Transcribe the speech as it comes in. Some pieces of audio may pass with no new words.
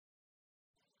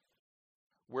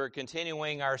We're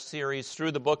continuing our series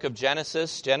through the book of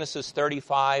Genesis, Genesis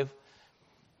 35,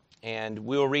 and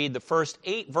we'll read the first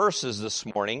 8 verses this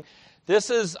morning. This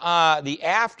is the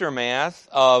aftermath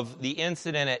of the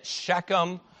incident at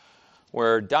Shechem,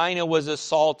 where Dinah was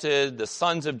assaulted. The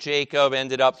sons of Jacob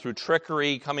ended up, through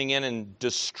trickery, coming in and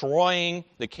destroying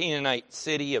the Canaanite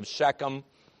city of Shechem.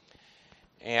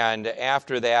 And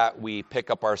after that, we pick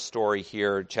up our story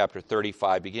here, chapter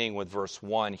 35, beginning with verse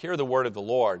 1. Hear the word of the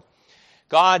Lord.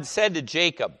 God said to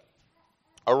Jacob,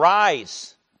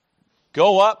 "Arise,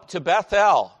 go up to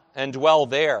Bethel and dwell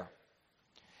there.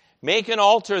 Make an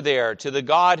altar there to the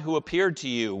God who appeared to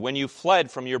you when you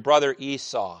fled from your brother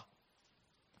Esau."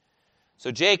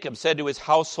 So Jacob said to his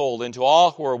household and to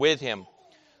all who were with him,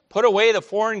 "Put away the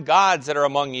foreign gods that are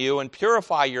among you and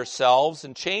purify yourselves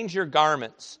and change your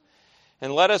garments.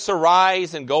 And let us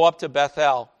arise and go up to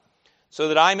Bethel, so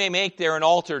that I may make there an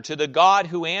altar to the God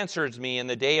who answers me in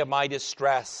the day of my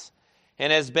distress,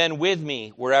 and has been with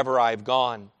me wherever I have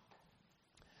gone."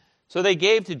 So they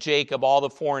gave to Jacob all the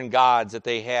foreign gods that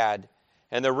they had,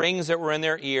 and the rings that were in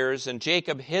their ears, and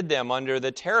Jacob hid them under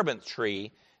the terebinth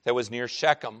tree that was near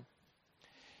Shechem.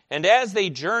 And as they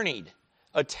journeyed,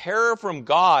 a terror from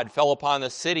God fell upon the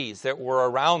cities that were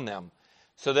around them,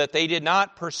 so that they did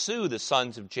not pursue the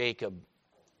sons of Jacob.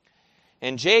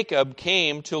 And Jacob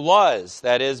came to Luz,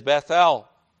 that is Bethel,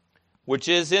 which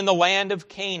is in the land of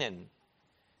Canaan,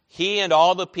 he and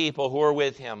all the people who were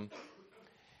with him.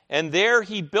 And there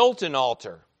he built an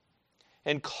altar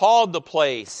and called the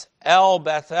place El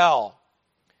Bethel,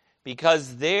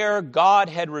 because there God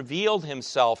had revealed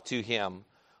himself to him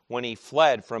when he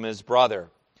fled from his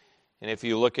brother. And if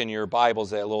you look in your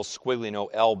Bibles, that little squiggly note,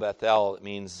 El Bethel, it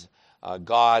means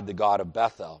God, the God of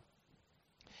Bethel.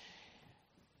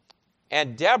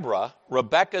 And Deborah,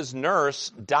 Rebekah's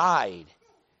nurse, died,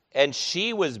 and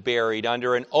she was buried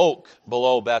under an oak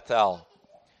below Bethel.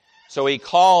 So he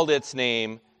called its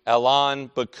name Elon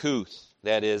Bakuth,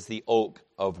 that is, the oak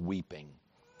of weeping.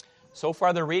 So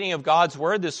far, the reading of God's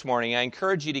Word this morning. I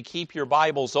encourage you to keep your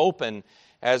Bibles open,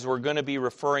 as we're going to be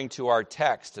referring to our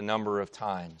text a number of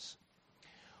times.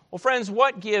 Well, friends,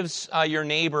 what gives your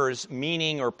neighbors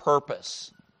meaning or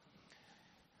purpose?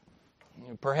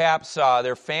 Perhaps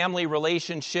their family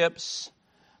relationships,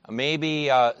 maybe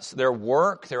their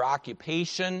work, their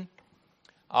occupation,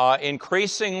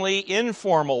 increasingly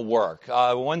informal work,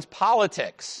 one's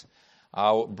politics,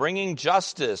 bringing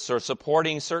justice or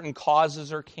supporting certain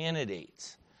causes or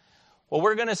candidates. Well,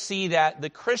 we're going to see that the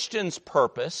Christian's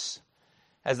purpose,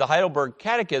 as the Heidelberg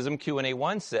Catechism, Q&A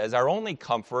 1 says, our only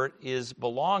comfort is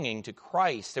belonging to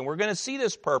Christ. And we're going to see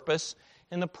this purpose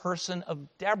in the person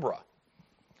of Deborah.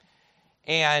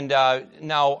 And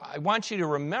now, I want you to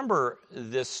remember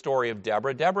this story of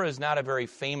Deborah. Deborah is not a very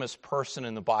famous person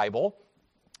in the Bible.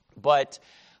 But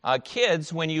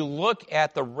kids, when you look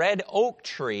at the red oak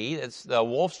tree, the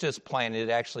Wolves just planted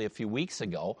it actually a few weeks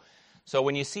ago. So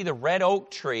when you see the red oak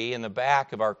tree in the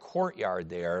back of our courtyard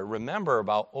there, remember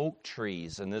about oak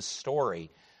trees in this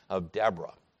story of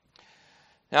Deborah.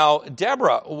 Now,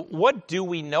 Deborah, what do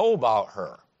we know about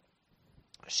her?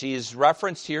 She's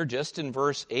referenced here just in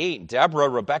verse 8. Deborah,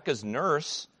 Rebekah's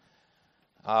nurse.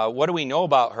 What do we know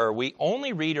about her? We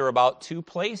only read her about 2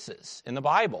 places in the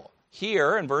Bible.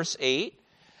 Here in verse 8,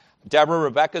 Deborah,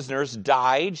 Rebekah's nurse,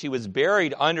 died. She was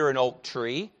buried under an oak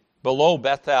tree below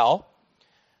Bethel.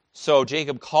 So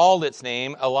Jacob called its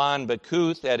name Elon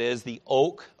Bakuth, that is, the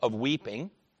oak of weeping.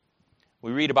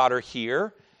 We read about her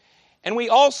here. And we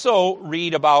also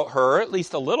read about her, at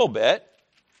least a little bit,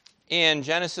 in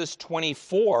Genesis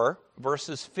 24,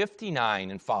 verses 59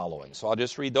 and following. So I'll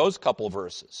just read those couple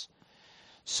verses.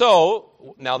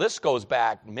 So, now this goes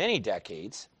back many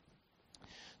decades.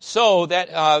 So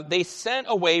that they sent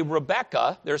away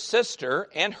Rebekah, their sister,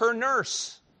 and her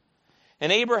nurse,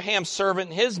 and Abraham's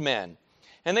servant and his men.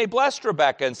 And they blessed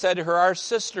Rebekah and said to her, "Our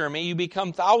sister, may you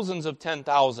become thousands of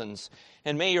 10,000s,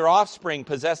 and may your offspring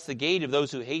possess the gate of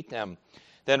those who hate them."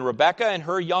 Then Rebekah and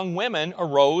her young women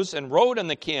arose and rode on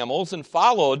the camels and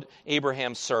followed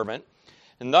Abraham's servant.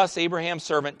 And thus Abraham's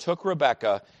servant took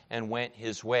Rebekah and went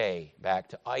his way back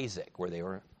to Isaac,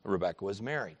 where Rebekah was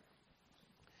married.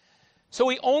 So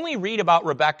we only read about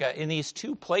Rebekah in these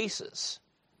 2 places.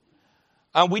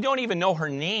 We don't even know her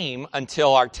name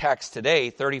until our text today,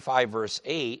 35 verse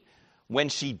 8, when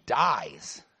she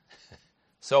dies.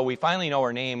 So we finally know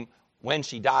her name when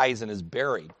she dies and is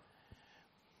buried.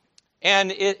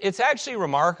 And it's actually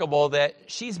remarkable that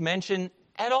she's mentioned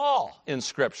at all in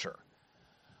Scripture.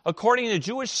 According to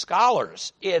Jewish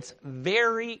scholars, it's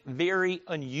very, very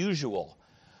unusual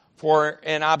for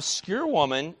an obscure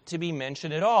woman to be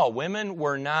mentioned at all. Women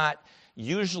were not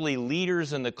usually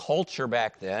leaders in the culture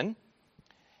back then.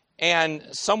 And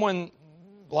someone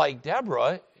like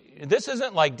Deborah, this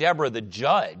isn't like Deborah the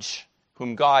judge,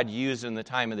 whom God used in the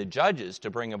time of the judges to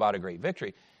bring about a great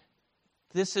victory.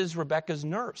 This is Rebekah's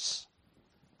nurse.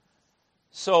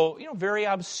 So, very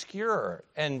obscure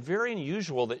and very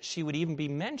unusual that she would even be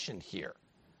mentioned here.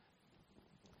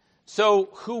 So,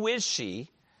 who is she,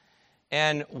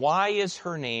 and why is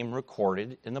her name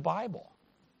recorded in the Bible?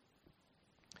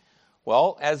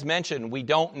 Well, as mentioned, we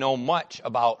don't know much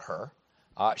about her.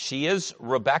 She is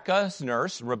Rebekah's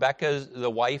nurse. Rebekah is the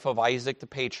wife of Isaac the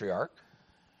patriarch.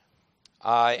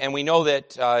 And we know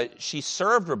that she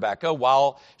served Rebekah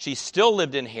while she still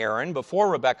lived in Haran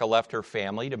before Rebekah left her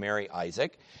family to marry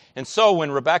Isaac. And so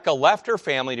when Rebekah left her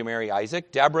family to marry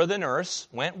Isaac, Deborah the nurse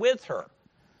went with her.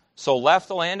 So left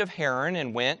the land of Haran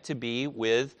and went to be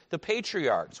with the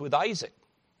patriarchs, with Isaac.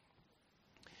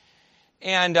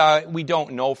 And we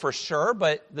don't know for sure,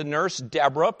 but the nurse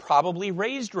Deborah probably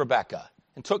raised Rebekah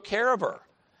and took care of her.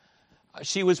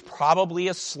 She was probably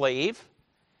a slave,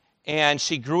 and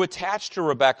she grew attached to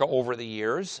Rebekah over the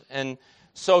years, and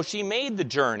so she made the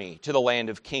journey to the land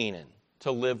of Canaan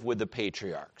to live with the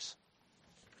patriarchs.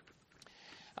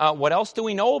 What else do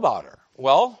we know about her?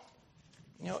 Well,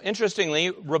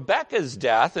 interestingly, Rebekah's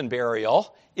death and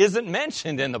burial isn't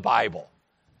mentioned in the Bible.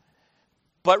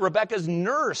 But Rebekah's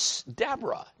nurse,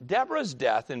 Deborah's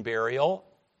death and burial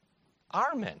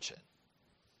are mentioned.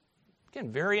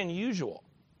 Again, very unusual.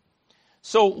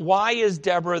 So why is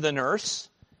Deborah the nurse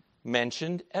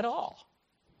mentioned at all?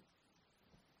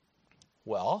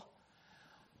 Well,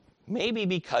 maybe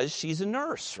because she's a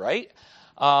nurse, right?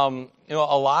 A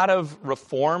lot of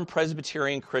Reformed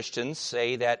Presbyterian Christians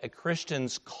say that a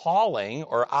Christian's calling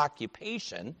or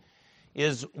occupation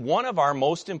is one of our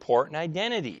most important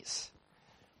identities.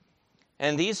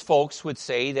 And these folks would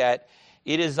say that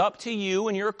it is up to you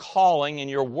and your calling and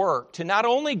your work to not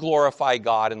only glorify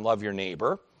God and love your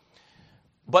neighbor,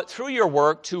 but through your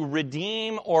work to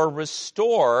redeem or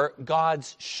restore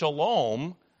God's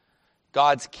shalom,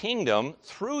 God's kingdom,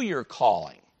 through your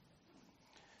calling.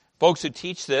 Folks who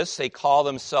teach this, they call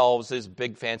themselves, this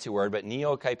big fancy word, but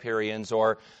neo-Kuyperians,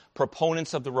 or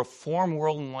proponents of the Reformed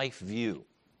world and life view.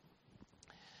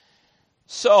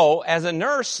 So, as a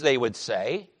nurse, they would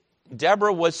say,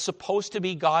 Deborah was supposed to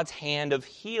be God's hand of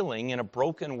healing in a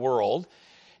broken world,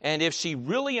 and if she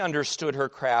really understood her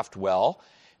craft well,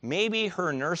 maybe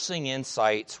her nursing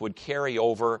insights would carry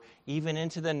over even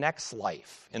into the next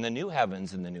life, in the new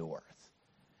heavens and the new earth.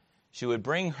 She would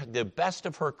bring the best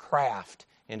of her craft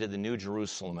into the New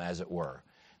Jerusalem, as it were.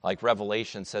 Like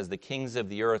Revelation says, the kings of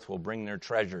the earth will bring their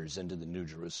treasures into the New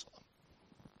Jerusalem.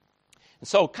 And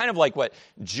so kind of like what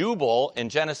Jubal in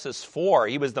Genesis 4,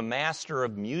 he was the master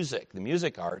of music, the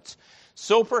music arts.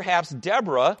 So perhaps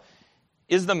Deborah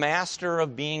is the master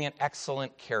of being an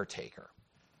excellent caretaker.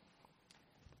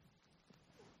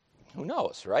 Who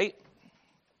knows, right?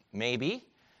 Maybe.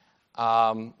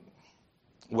 Well,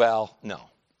 no,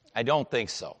 I don't think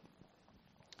so.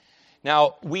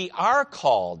 Now, we are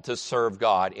called to serve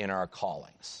God in our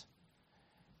callings.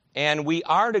 And we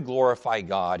are to glorify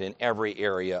God in every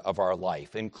area of our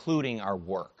life, including our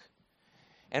work.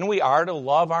 And we are to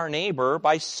love our neighbor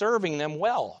by serving them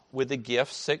well with the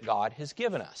gifts that God has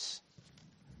given us.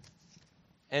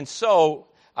 And so,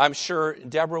 I'm sure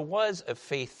Deborah was a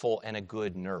faithful and a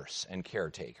good nurse and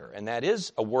caretaker, and that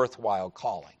is a worthwhile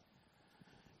calling.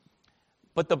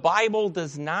 But the Bible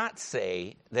does not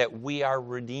say that we are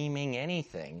redeeming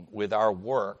anything with our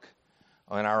work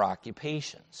and our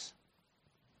occupations.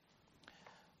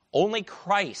 Only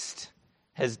Christ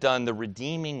has done the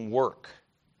redeeming work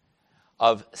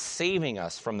of saving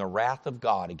us from the wrath of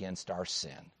God against our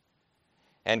sin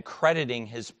and crediting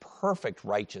his perfect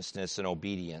righteousness and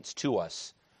obedience to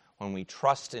us when we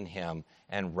trust in him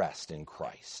and rest in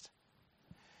Christ.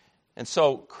 And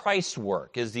so Christ's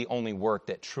work is the only work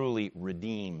that truly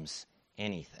redeems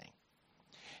anything.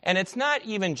 And it's not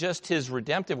even just his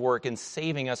redemptive work in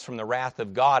saving us from the wrath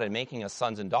of God and making us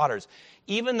sons and daughters.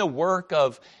 Even the work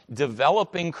of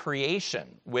developing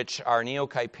creation, which our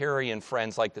neo-Kuyperian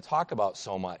friends like to talk about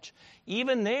so much.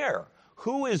 Even there,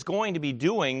 who is going to be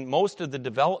doing most of the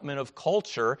development of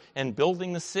culture and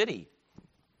building the city?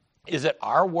 Is it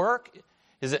our work?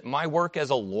 Is it my work as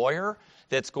a lawyer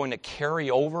that's going to carry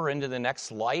over into the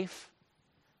next life?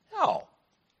 No.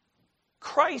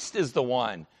 Christ is the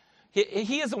one.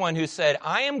 He is the one who said,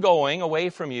 I am going away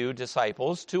from you,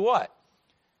 disciples, to what?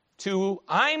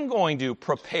 I'm going to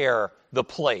prepare the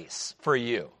place for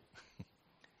you.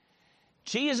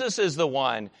 Jesus is the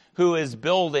one who is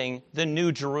building the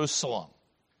New Jerusalem.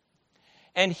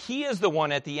 And he is the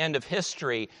one at the end of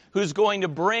history who's going to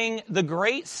bring the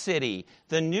great city,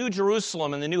 the new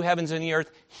Jerusalem and the new heavens and the earth.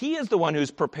 He is the one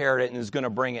who's prepared it and is going to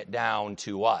bring it down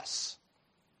to us.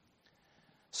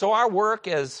 So our work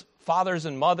as fathers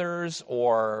and mothers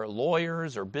or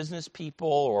lawyers or business people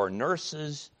or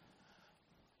nurses,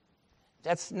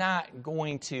 that's not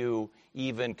going to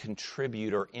even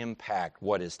contribute or impact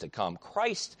what is to come.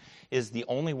 Christ is the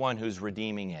only one who's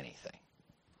redeeming anything.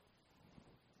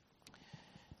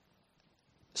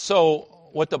 So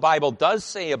what the Bible does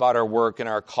say about our work and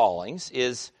our callings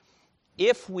is,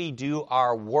 if we do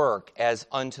our work as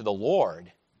unto the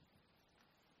Lord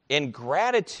in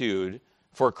gratitude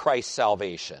for Christ's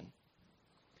salvation,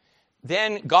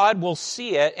 then God will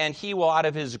see it, and he will, out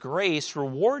of his grace,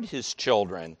 reward his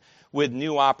children with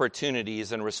new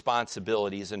opportunities and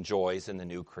responsibilities and joys in the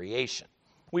new creation.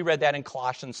 We read that in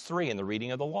Colossians 3 in the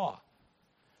reading of the law.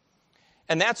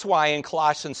 And that's why in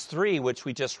Colossians 3, which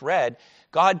we just read,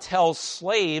 God tells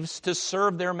slaves to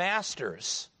serve their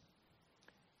masters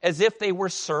as if they were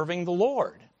serving the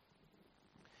Lord.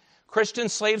 Christian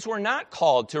slaves were not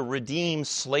called to redeem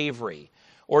slavery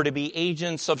or to be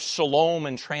agents of shalom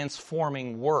and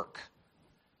transforming work.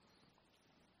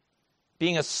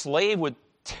 Being a slave was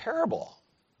terrible.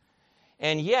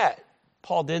 And yet,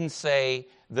 Paul didn't say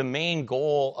the main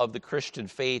goal of the Christian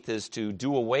faith is to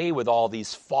do away with all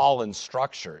these fallen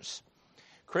structures.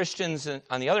 Christians,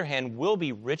 on the other hand, will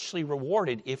be richly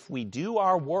rewarded if we do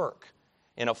our work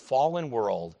in a fallen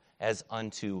world as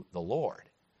unto the Lord.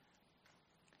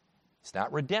 It's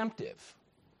not redemptive.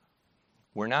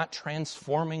 We're not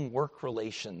transforming work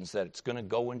relations that it's going to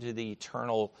go into the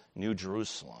eternal New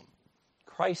Jerusalem.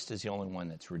 Christ is the only one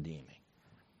that's redeeming.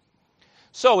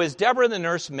 So is Deborah the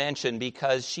nurse mentioned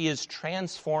because she is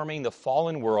transforming the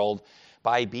fallen world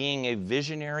by being a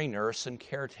visionary nurse and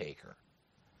caretaker?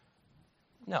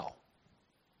 No.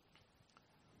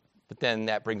 But then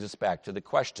that brings us back to the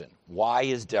question, why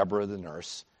is Deborah the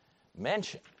nurse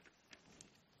mentioned?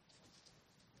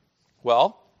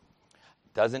 Well,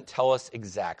 it doesn't tell us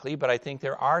exactly, but I think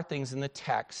there are things in the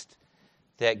text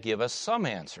that give us some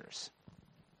answers.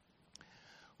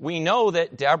 We know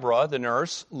that Deborah, the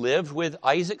nurse, lived with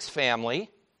Isaac's family,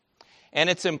 and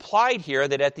it's implied here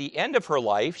that at the end of her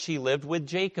life, she lived with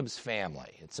Jacob's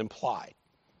family. It's implied.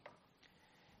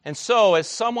 And so, as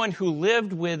someone who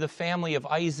lived with the family of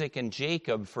Isaac and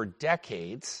Jacob for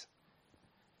decades,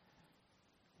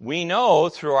 we know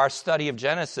through our study of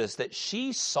Genesis that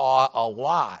she saw a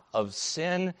lot of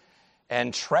sin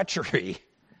and treachery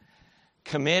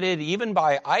committed even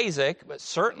by Isaac, but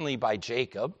certainly by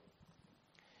Jacob.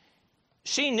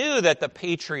 She knew that the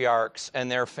patriarchs and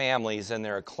their families and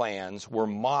their clans were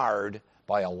marred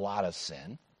by a lot of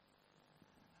sin.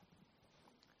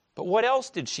 But what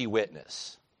else did she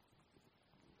witness?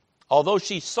 Although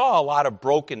she saw a lot of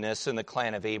brokenness in the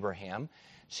clan of Abraham,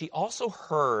 she also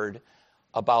heard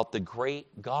about the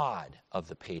great God of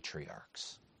the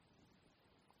patriarchs.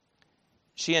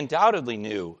 She undoubtedly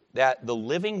knew that the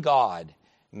living God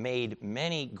made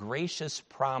many gracious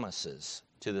promises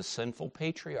to the sinful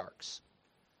patriarchs.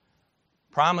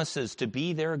 Promises to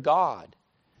be their God,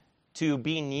 to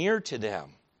be near to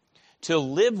them, to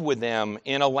live with them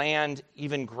in a land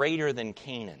even greater than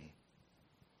Canaan.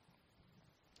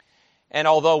 And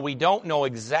although we don't know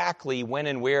exactly when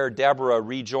and where Deborah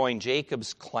rejoined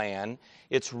Jacob's clan,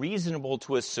 it's reasonable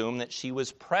to assume that she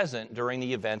was present during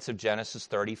the events of Genesis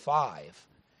 35,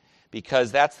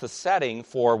 because that's the setting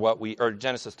for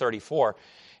Genesis 34,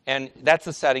 and that's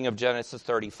the setting of Genesis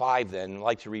 35 then. I'd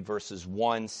like to read verses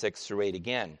 1, 6 through 8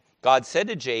 again. God said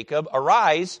to Jacob,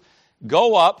 "Arise,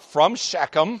 go up from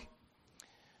Shechem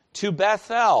to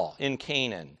Bethel in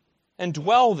Canaan, and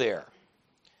dwell there.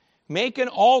 Make an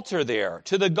altar there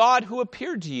to the God who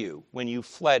appeared to you when you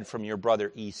fled from your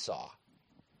brother Esau."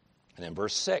 And then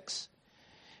verse 6.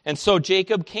 And so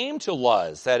Jacob came to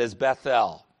Luz, that is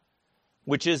Bethel,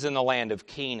 which is in the land of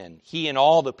Canaan, he and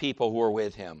all the people who were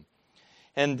with him.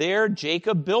 And there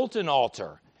Jacob built an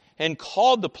altar and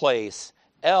called the place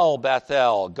El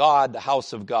Bethel, God, the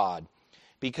house of God,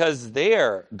 because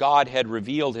there God had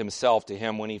revealed himself to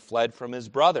him when he fled from his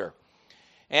brother.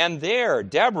 And there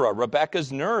Deborah,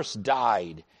 Rebekah's nurse,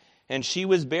 died, and she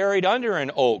was buried under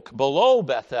an oak below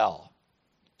Bethel.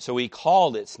 So he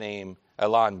called its name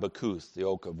Elon Bakuth, the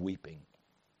oak of weeping.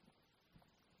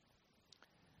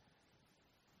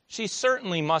 She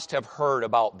certainly must have heard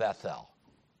about Bethel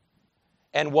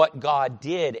and what God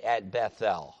did at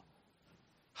Bethel.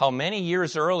 How many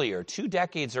years earlier, 2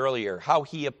 decades earlier, how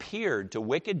he appeared to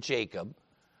wicked Jacob,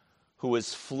 who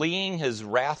was fleeing his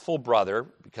wrathful brother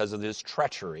because of his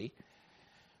treachery.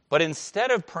 But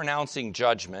instead of pronouncing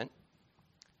judgment,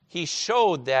 he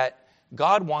showed that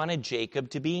God wanted Jacob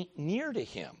to be near to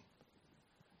him,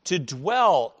 to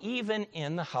dwell even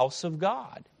in the house of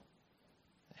God.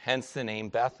 Hence the name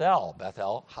Bethel,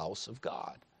 Bethel, house of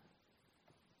God.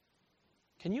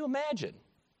 Can you imagine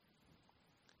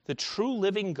the true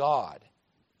living God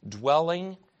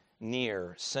dwelling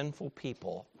near sinful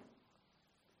people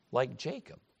like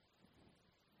Jacob?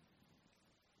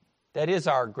 That is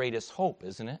our greatest hope,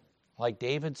 isn't it? Like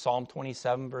David, Psalm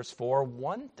 27, verse 4,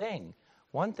 one thing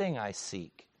I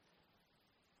seek.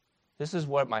 This is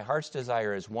what my heart's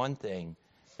desire is, one thing,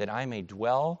 that I may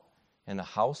dwell in the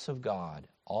house of God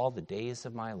all the days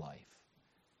of my life,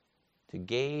 to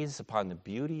gaze upon the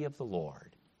beauty of the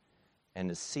Lord and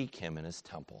to seek him in his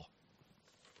temple.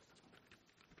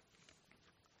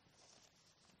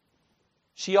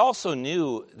 She also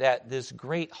knew that this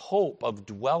great hope of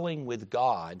dwelling with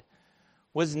God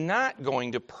was not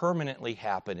going to permanently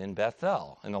happen in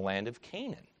Bethel, in the land of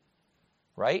Canaan,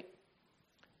 right?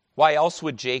 Why else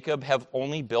would Jacob have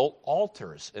only built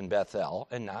altars in Bethel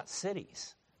and not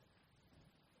cities?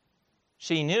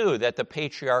 She knew that the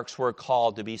patriarchs were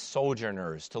called to be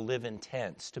sojourners, to live in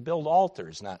tents, to build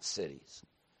altars, not cities,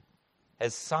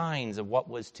 as signs of what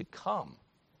was to come.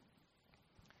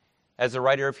 As the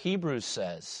writer of Hebrews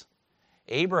says,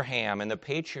 Abraham and the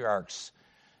patriarchs,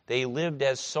 they lived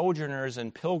as sojourners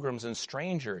and pilgrims and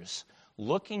strangers,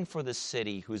 looking for the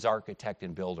city whose architect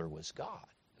and builder was God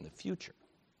in the future.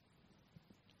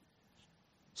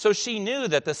 So she knew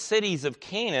that the cities of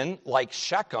Canaan, like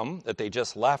Shechem, that they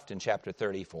just left in chapter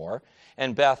 34,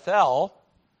 and Bethel,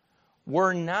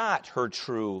 were not her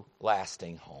true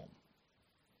lasting home.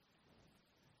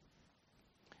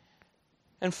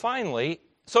 And finally,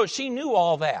 so she knew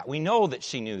all that. We know that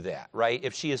she knew that, right?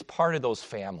 If she is part of those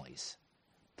families.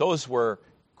 Those were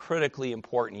critically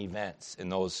important events in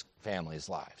those families'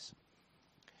 lives.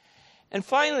 And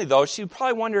finally, though, she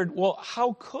probably wondered, well,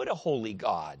 how could a holy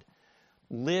God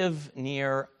live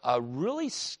near a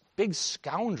really big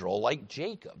scoundrel like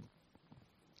Jacob?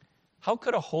 How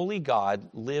could a holy God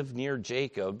live near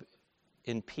Jacob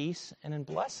in peace and in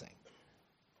blessing?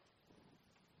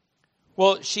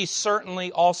 Well, she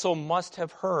certainly also must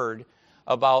have heard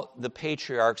about the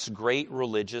patriarch's great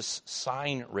religious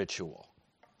sign ritual.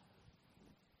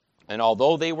 And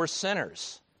although they were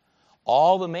sinners,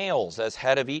 all the males as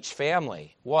head of each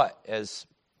family, as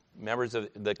members of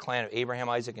the clan of Abraham,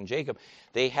 Isaac, and Jacob,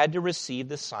 they had to receive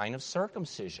the sign of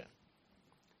circumcision,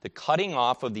 the cutting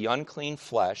off of the unclean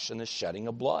flesh and the shedding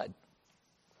of blood.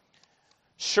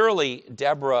 Surely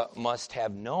Deborah must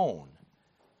have known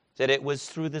that it was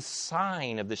through the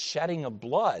sign of the shedding of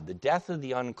blood, the death of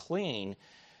the unclean,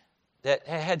 that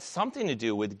had something to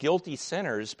do with guilty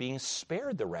sinners being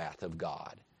spared the wrath of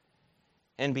God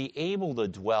and be able to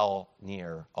dwell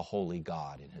near a holy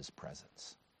God in his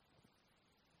presence.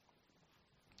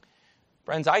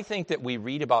 Friends, I think that we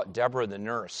read about Deborah the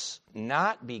nurse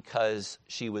not because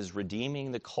she was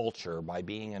redeeming the culture by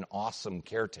being an awesome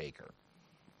caretaker,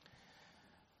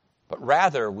 but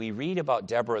rather we read about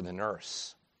Deborah the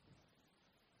nurse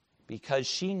because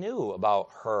she knew about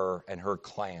her and her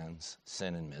clan's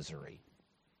sin and misery.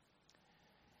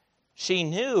 She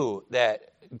knew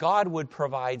that God would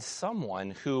provide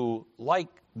someone who, like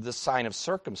the sign of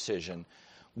circumcision,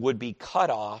 would be cut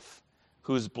off,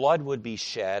 whose blood would be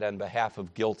shed on behalf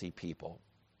of guilty people.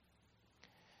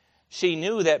 She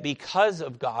knew that because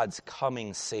of God's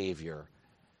coming Savior,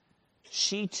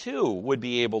 she too would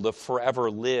be able to forever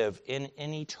live in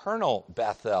an eternal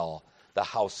Bethel, the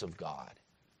house of God.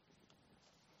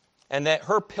 And that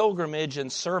her pilgrimage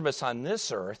and service on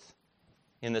this earth,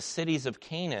 in the cities of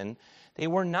Canaan, they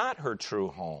were not her true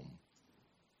home,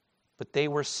 but they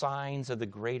were signs of the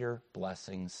greater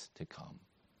blessings to come.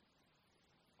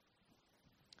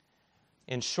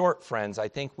 In short, friends, I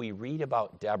think we read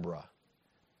about Deborah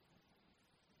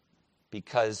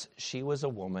because she was a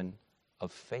woman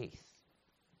of faith.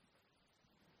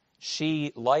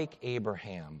 She, like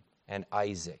Abraham and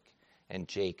Isaac and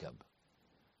Jacob,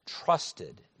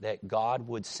 trusted that God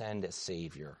would send a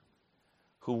Savior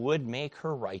who would make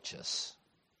her righteous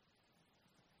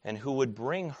and who would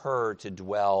bring her to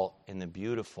dwell in the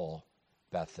beautiful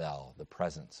Bethel, the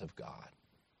presence of God.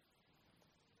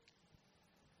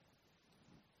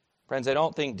 Friends, I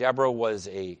don't think Deborah was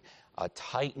a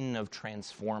titan of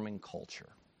transforming culture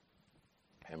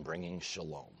and bringing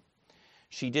shalom.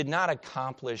 She did not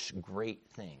accomplish great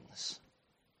things,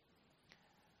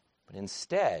 but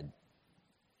instead,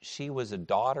 she was a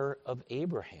daughter of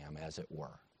Abraham, as it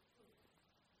were,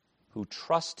 who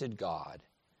trusted God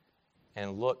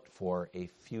and looked for a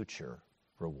future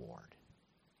reward.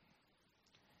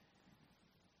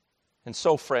 And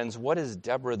so, friends, what does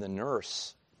Deborah the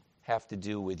nurse have to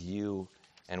do with you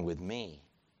and with me?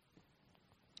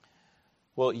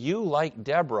 Well, you, like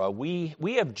Deborah, we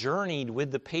have journeyed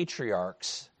with the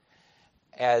patriarchs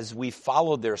as we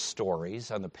followed their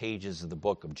stories on the pages of the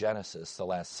book of Genesis the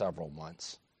last several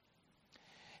months.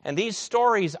 And these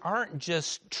stories aren't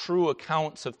just true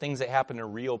accounts of things that happened to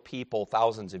real people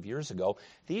thousands of years ago.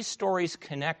 These stories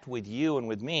connect with you and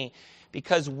with me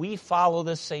because we follow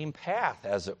the same path,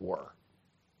 as it were.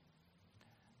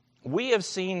 We have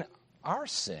seen our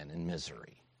sin and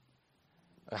misery,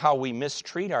 how we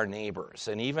mistreat our neighbors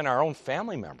and even our own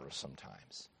family members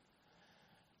sometimes.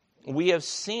 We have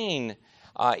seen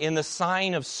in the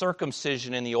sign of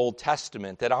circumcision in the Old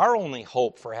Testament that our only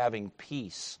hope for having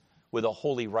peace with a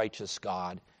holy, righteous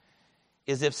God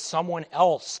is if someone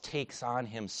else takes on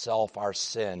himself our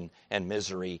sin and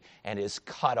misery and is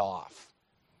cut off,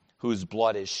 whose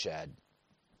blood is shed.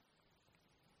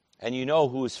 And you know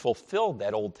who has fulfilled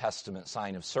that Old Testament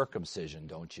sign of circumcision,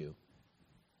 don't you?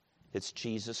 It's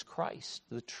Jesus Christ,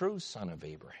 the true Son of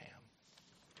Abraham.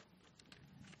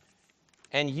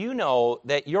 And you know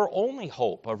that your only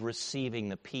hope of receiving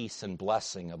the peace and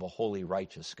blessing of a holy,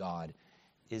 righteous God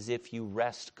is if you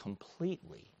rest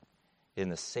completely in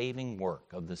the saving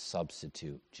work of the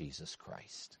substitute, Jesus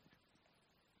Christ.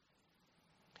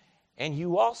 And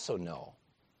you also know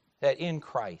that in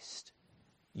Christ,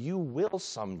 you will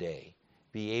someday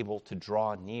be able to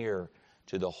draw near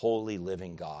to the holy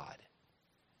living God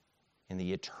in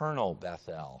the eternal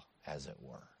Bethel, as it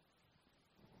were.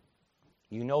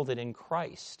 You know that in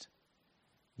Christ,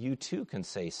 you too can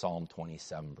say Psalm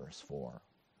 27, verse 4.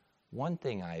 One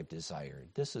thing I have desired,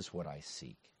 this is what I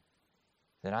seek,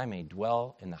 that I may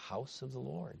dwell in the house of the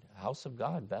Lord, the house of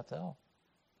God, Bethel,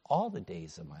 all the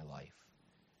days of my life,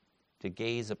 to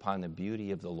gaze upon the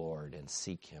beauty of the Lord and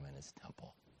seek him in his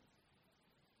temple.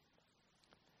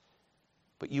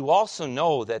 But you also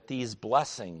know that these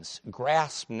blessings,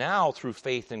 grasped now through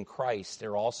faith in Christ,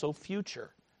 they're also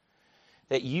future.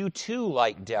 That you too,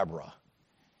 like Deborah,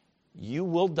 you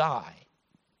will die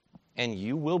and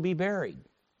you will be buried,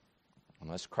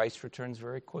 unless Christ returns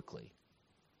very quickly.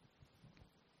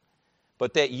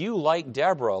 But that you, like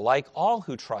Deborah, like all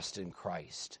who trust in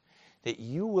Christ, that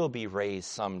you will be raised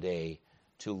someday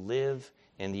to live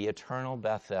in the eternal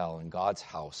Bethel in God's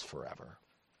house forever.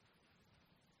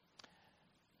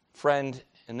 Friend,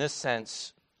 in this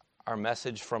sense, our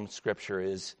message from Scripture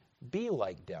is be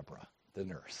like Deborah, the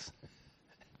nurse.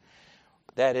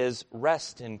 That is,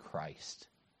 rest in Christ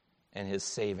and his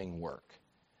saving work,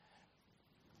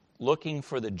 looking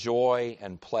for the joy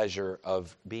and pleasure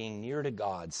of being near to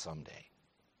God someday.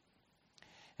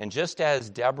 And just as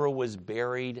Deborah was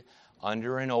buried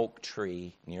under an oak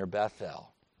tree near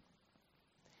Bethel,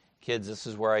 kids, this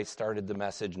is where I started the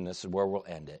message and this is where we'll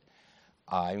end it.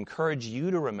 I encourage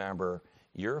you to remember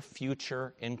your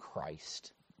future in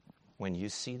Christ when you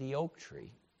see the oak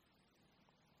tree.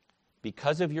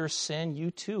 Because of your sin, you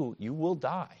too, you will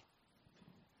die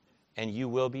and you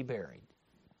will be buried.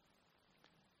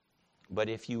 But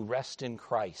if you rest in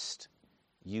Christ,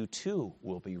 you too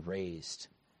will be raised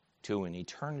to an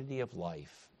eternity of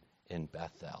life in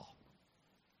Bethel,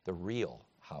 the real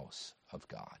house of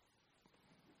God.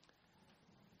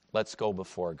 Let's go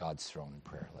before God's throne in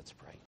prayer. Let's pray.